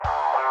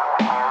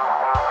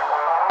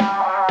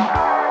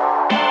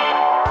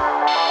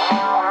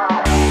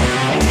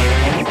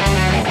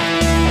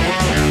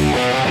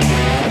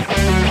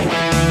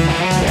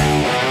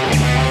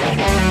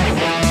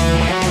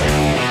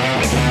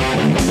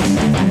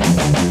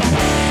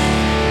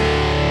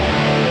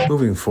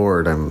moving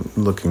forward, I'm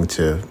looking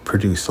to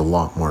produce a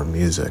lot more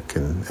music,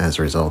 and as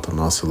a result, I'm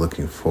also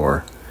looking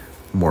for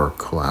more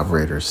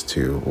collaborators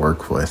to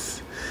work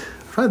with.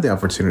 I've had the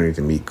opportunity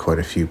to meet quite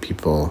a few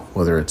people,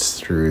 whether it's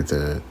through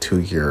the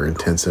 2-year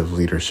intensive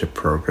leadership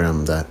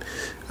program that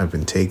I've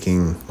been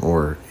taking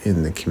or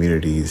in the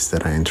communities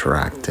that I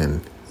interact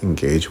and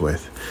engage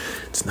with.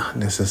 It's not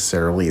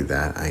necessarily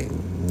that I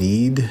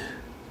need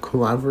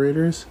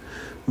collaborators,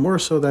 more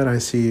so that I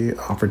see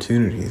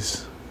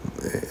opportunities.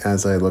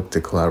 As I look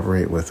to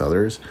collaborate with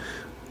others,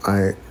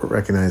 I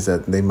recognize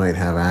that they might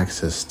have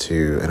access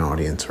to an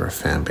audience or a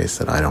fan base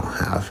that I don't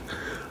have.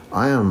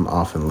 I am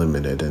often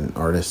limited, and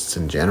artists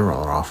in general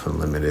are often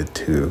limited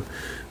to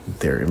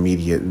their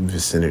immediate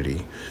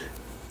vicinity.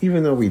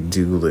 Even though we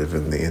do live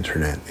in the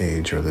internet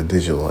age or the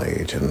digital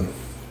age, and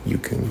you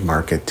can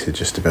market to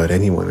just about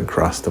anyone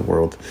across the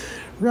world,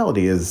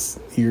 reality is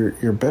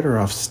you're better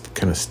off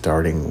kind of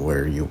starting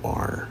where you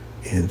are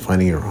and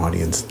finding your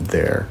audience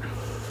there.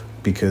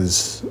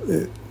 Because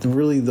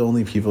really the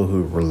only people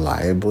who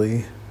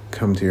reliably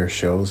come to your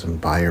shows and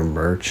buy your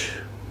merch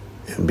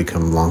and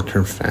become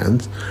long-term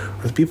fans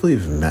are the people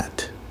you've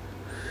met.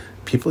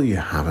 People you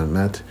haven't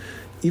met,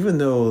 even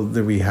though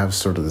that we have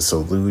sort of this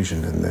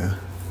illusion in the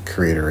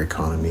creator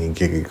economy,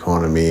 gig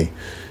economy,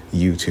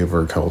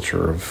 YouTuber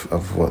culture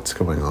of what's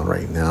going on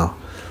right now.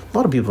 A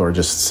lot of people are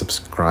just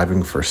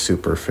subscribing for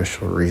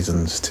superficial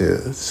reasons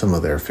to some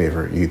of their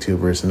favorite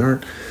YouTubers and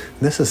aren't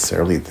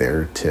necessarily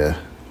there to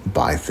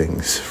buy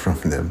things from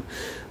them,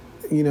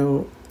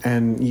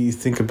 and you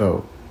think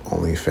about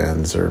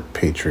OnlyFans or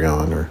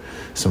Patreon or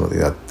some of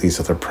these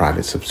other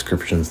private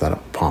subscriptions that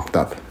have popped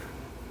up.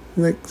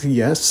 Like,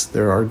 yes,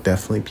 there are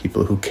definitely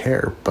people who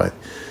care, but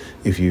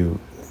if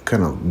you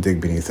kind of dig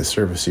beneath the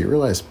surface, you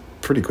realize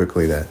pretty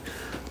quickly that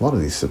a lot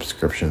of these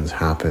subscriptions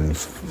happen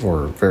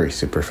for very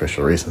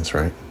superficial reasons,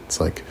 right?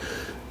 It's like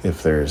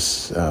if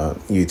there's a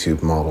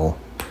YouTube model,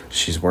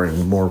 she's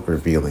wearing more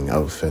revealing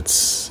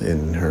outfits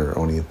in her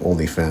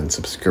OnlyFans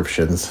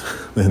subscriptions,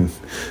 then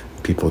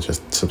people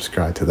just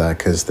subscribe to that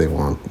because they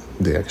want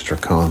the extra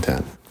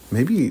content.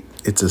 Maybe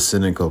it's a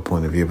cynical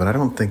point of view, but I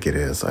don't think it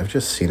is. I've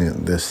just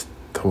seen this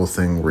whole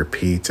thing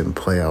repeat and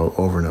play out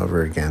over and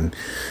over again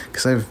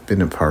because I've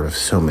been a part of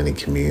so many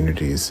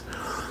communities.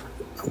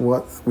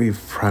 What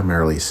we've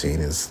primarily seen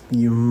is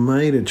you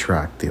might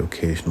attract the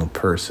occasional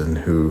person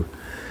who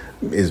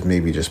is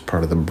maybe just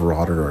part of the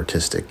broader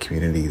artistic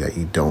community that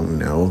you don't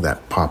know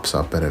that pops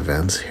up at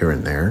events here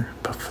and there.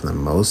 But for the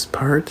most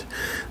part,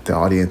 the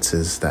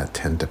audiences that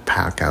tend to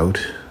pack out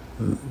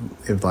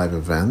at live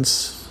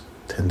events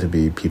tend to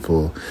be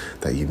people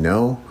that you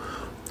know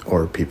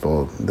or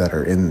people that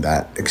are in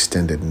that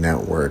extended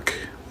network.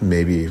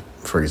 Maybe,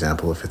 for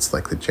example, if it's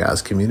like the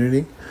jazz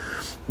community,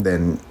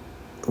 then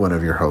one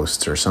of your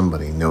hosts or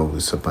somebody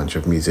knows a bunch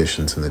of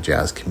musicians in the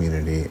jazz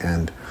community,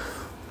 and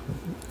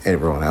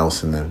everyone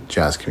else in the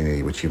jazz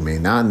community, which you may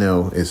not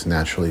know, is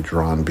naturally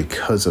drawn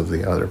because of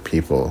the other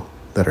people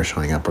that are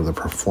showing up or the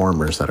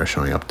performers that are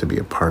showing up to be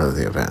a part of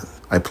the event.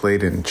 I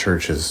played in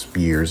churches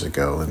years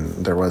ago,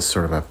 and there was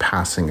sort of a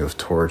passing of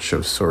torch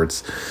of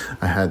sorts.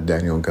 I had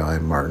Daniel Guy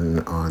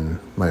Martin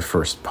on my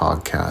first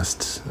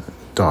podcast,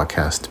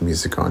 Dogcast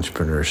Music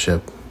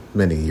Entrepreneurship,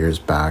 many years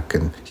back,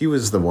 and he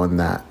was the one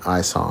that I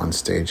saw on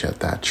stage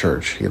at that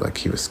church. He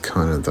was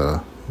kind of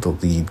the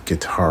lead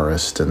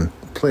guitarist and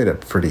played a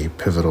pretty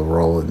pivotal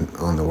role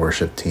on the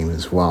worship team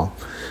as well.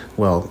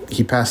 Well,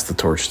 he passed the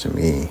torch to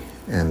me,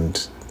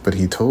 but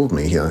he told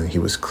me, he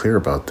was clear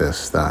about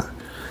this, that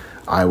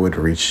I would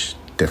reach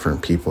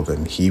different people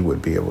than he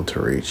would be able to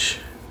reach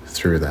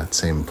through that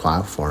same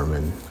platform,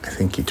 and I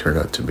think he turned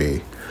out to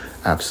be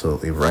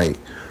absolutely right.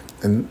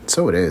 And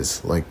so it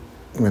is. Like,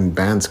 when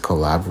bands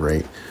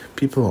collaborate,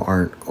 people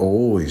aren't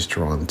always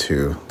drawn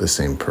to the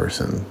same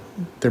person.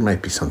 There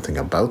might be something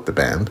about the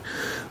band,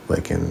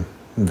 like in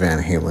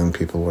Van Halen,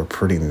 people were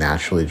pretty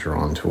naturally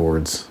drawn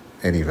towards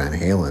Eddie Van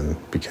Halen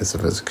because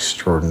of his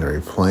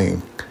extraordinary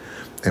playing.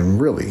 And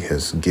really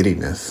his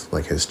giddiness,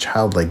 like his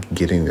childlike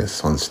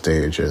giddiness on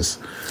stage, is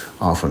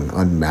often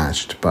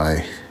unmatched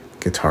by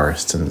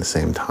guitarists in the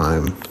same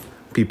time.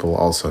 People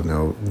also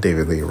know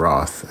David Lee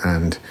Roth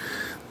and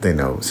they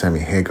know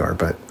Sammy Hagar,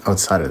 but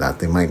outside of that,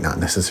 they might not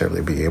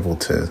necessarily be able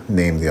to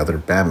name the other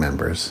band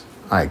members.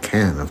 I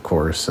can, of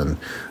course, and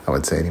I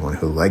would say anyone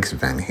who likes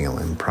Van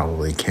Halen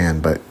probably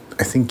can, but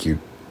I think you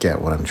get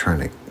what I'm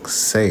trying to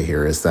say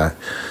here is that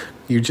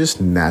you're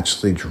just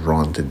naturally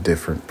drawn to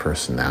different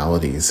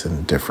personalities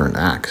and different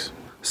acts.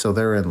 So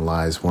therein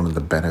lies one of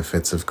the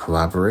benefits of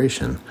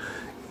collaboration.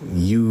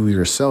 You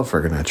yourself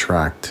are going to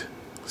attract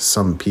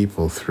some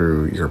people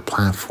through your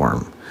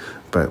platform,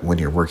 but when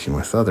you're working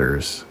with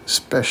others,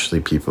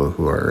 especially people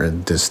who are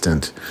in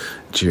distant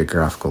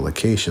geographical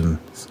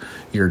locations,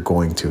 you're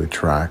going to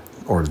attract,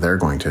 or they're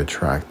going to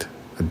attract,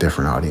 a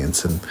different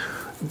audience, and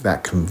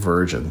that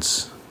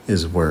convergence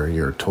is where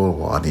your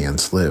total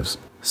audience lives.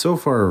 So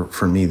far,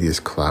 for me, these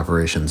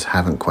collaborations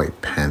haven't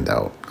quite panned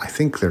out. I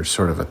think there's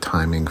sort of a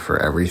timing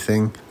for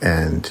everything,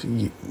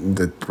 and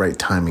the right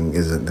timing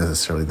isn't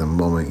necessarily the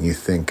moment you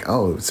think,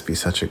 oh, it would be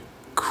such a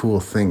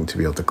cool thing to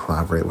be able to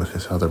collaborate with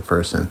this other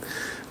person.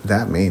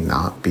 That may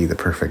not be the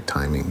perfect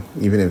timing.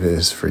 Even if it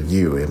is for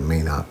you, it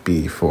may not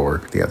be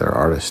for the other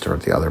artist or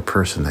the other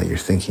person that you're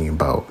thinking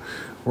about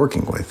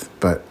working with.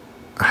 But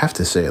I have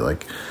to say,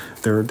 like,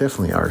 there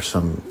definitely are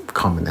some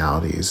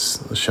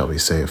commonalities, shall we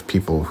say, of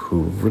people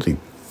who really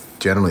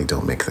generally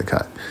don't make the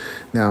cut.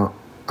 Now,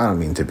 I don't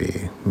mean to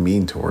be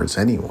mean towards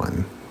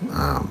anyone.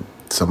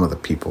 Some of the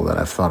people that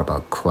I've thought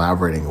about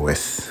collaborating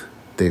with,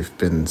 they've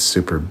been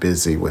super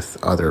busy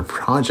with other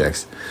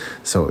projects,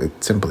 so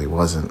it simply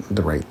wasn't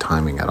the right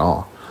timing at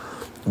all.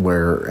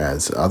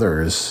 Whereas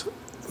others,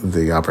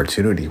 the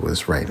opportunity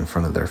was right in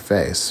front of their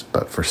face,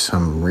 but for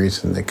some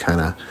reason they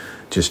kind of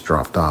just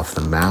dropped off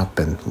the map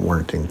and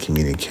weren't in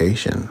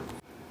communication.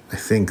 I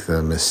think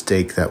the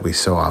mistake that we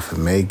so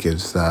often make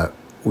is that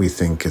we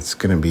think it's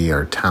going to be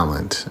our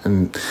talent.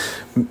 And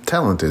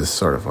talent is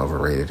sort of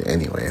overrated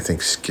anyway. I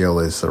think skill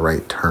is the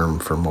right term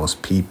for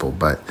most people,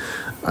 but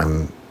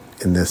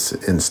in this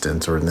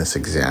instance, or in this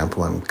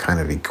example, I'm kind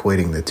of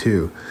equating the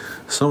two.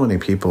 So many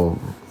people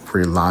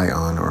rely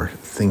on or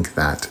think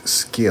that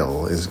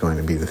skill is going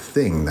to be the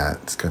thing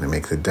that's going to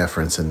make the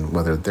difference in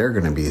whether they're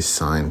going to be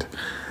assigned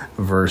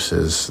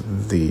versus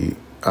the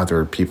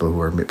other people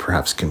who are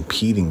perhaps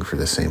competing for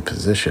the same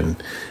position.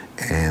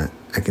 And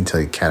I can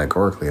tell you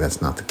categorically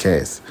that's not the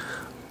case.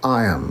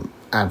 I am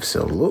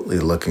absolutely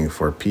looking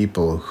for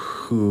people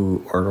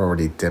who are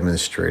already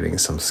demonstrating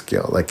some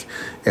skill. Like,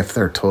 if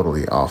they're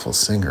totally awful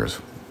singers,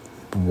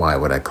 why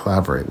would I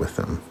collaborate with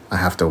them? I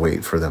have to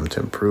wait for them to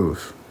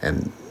improve,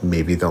 and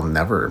maybe they'll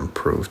never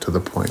improve to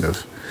the point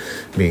of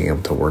being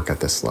able to work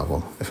at this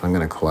level. If I'm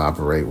going to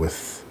collaborate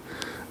with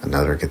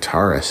another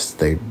guitarist,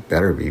 they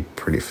better be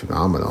pretty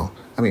phenomenal.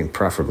 I mean,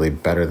 preferably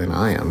better than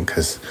I am,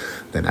 because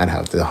then I'd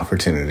have the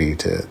opportunity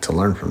to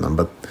learn from them.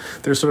 But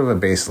there's sort of a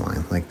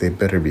baseline. Like, they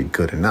better be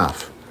good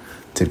enough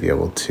to be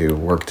able to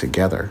work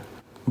together.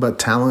 But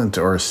talent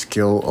or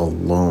skill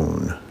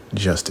alone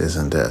just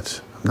isn't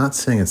it. I'm not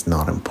saying it's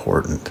not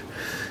important.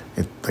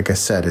 Like I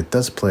said, it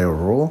does play a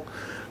role,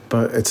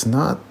 but it's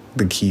not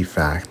the key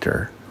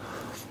factor.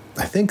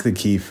 I think the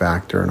key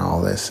factor in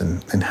all this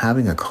and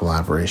having a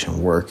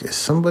collaboration work is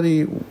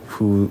somebody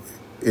who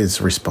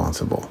is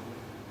responsible.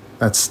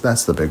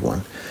 That's the big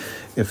one.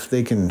 If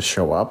they can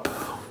show up,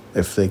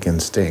 if they can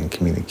stay in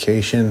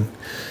communication,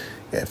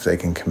 if they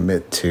can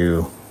commit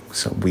to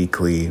some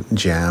weekly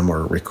jam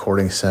or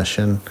recording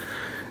session,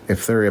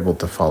 if they're able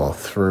to follow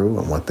through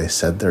on what they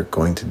said they're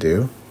going to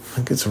do, I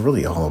think it's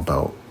really all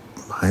about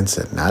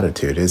mindset and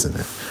attitude, isn't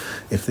it?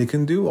 If they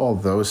can do all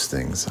those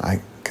things,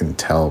 I can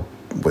tell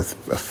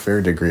with a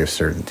fair degree of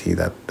certainty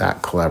that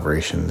that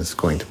collaboration is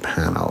going to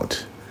pan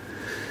out.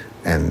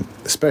 And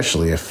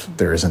especially if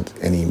there isn't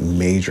any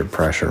major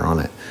pressure on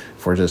it.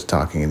 If we're just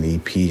talking an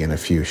EP and a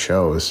few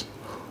shows,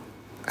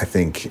 I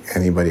think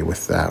anybody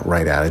with that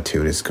right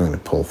attitude is going to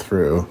pull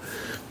through.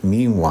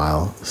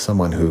 Meanwhile,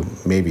 someone who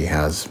maybe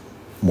has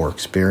more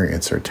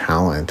experience or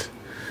talent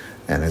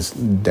and is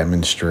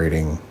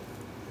demonstrating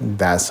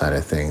that side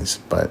of things,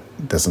 but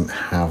doesn't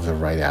have the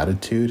right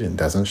attitude and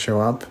doesn't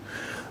show up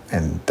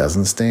and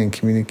doesn't stay in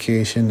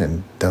communication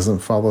and doesn't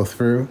follow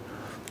through,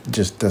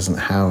 just doesn't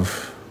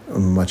have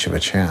much of a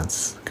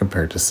chance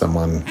compared to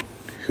someone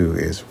who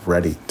is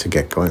ready to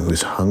get going,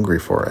 who's hungry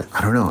for it.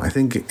 I don't know. I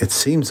think it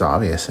seems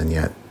obvious, and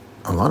yet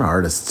a lot of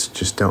artists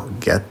just don't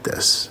get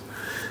this,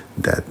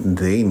 that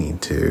they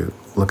need to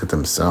look at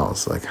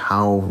themselves. Like,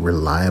 how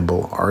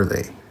reliable are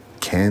they?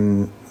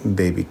 Can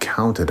they be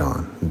counted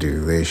on?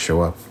 Do they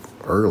show up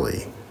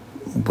early?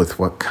 With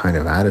what kind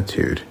of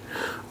attitude?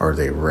 Are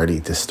they ready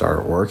to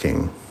start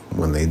working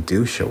when they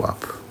do show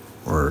up?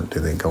 Or do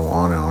they go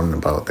on and on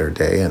about their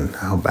day and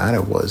how bad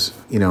it was?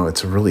 You know,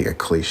 it's really a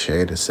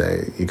cliche to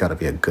say you got to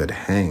be a good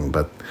hang,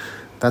 but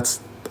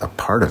that's a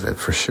part of it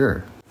for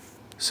sure.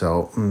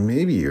 So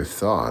maybe you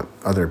thought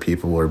other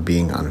people were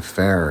being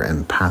unfair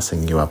and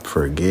passing you up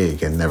for a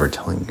gig and never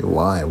telling you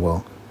why.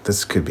 Well,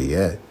 this could be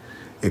it.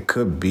 It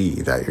could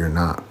be that you're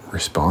not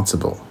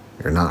responsible.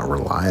 You're not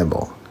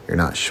reliable. You're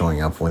not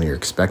showing up when you're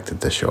expected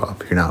to show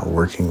up. You're not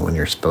working when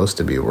you're supposed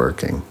to be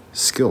working.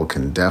 Skill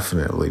can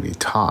definitely be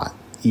taught,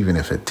 even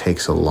if it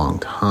takes a long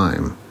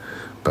time.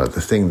 But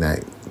the thing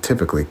that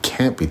typically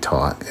can't be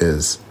taught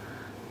is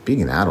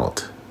being an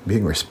adult,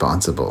 being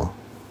responsible,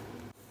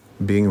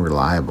 being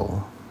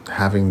reliable,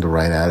 having the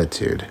right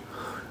attitude.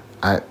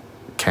 I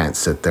can't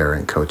sit there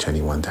and coach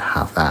anyone to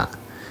have that.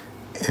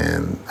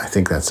 And I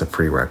think that's a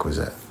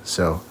prerequisite.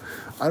 So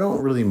I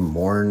don't really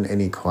mourn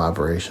any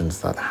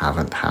collaborations that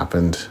haven't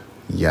happened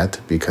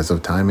yet because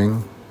of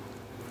timing.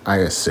 I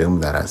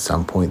assume that at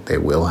some point they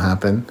will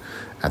happen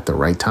at the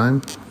right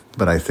time.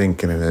 But I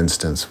think in an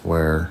instance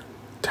where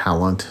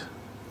talent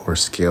or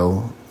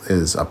skill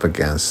is up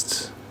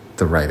against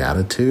the right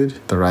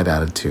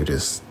attitude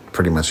is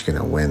pretty much going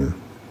to win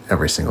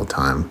every single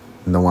time.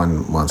 No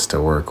one wants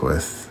to work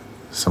with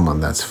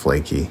someone that's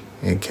flaky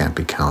and can't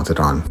be counted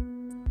on.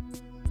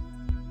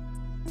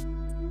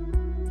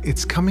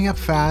 It's coming up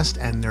fast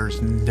and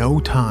there's no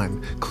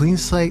time. Clean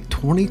Slate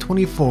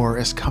 2024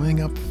 is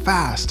coming up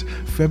fast,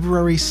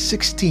 February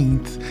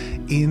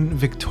 16th in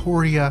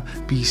Victoria,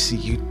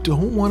 BC. You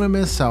don't want to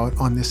miss out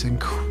on this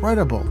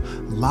incredible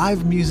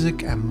live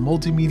music and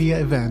multimedia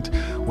event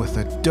with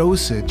a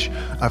dosage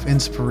of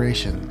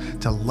inspiration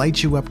to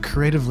light you up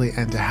creatively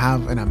and to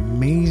have an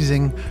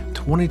amazing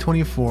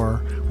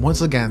 2024.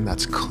 Once again,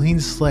 that's Clean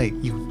Slate.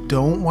 You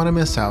don't want to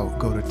miss out.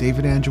 Go to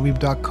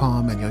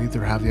davidandrewweeb.com and you'll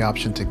either have the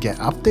option to get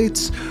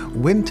updates,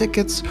 win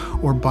tickets,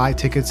 or buy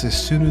tickets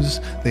as soon as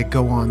they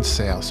go on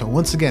sale. So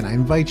once again, I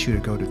invite you to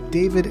go to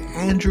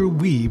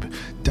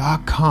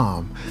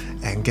davidandrewweeb.com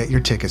and get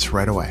your tickets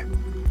right away.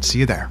 See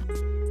you there.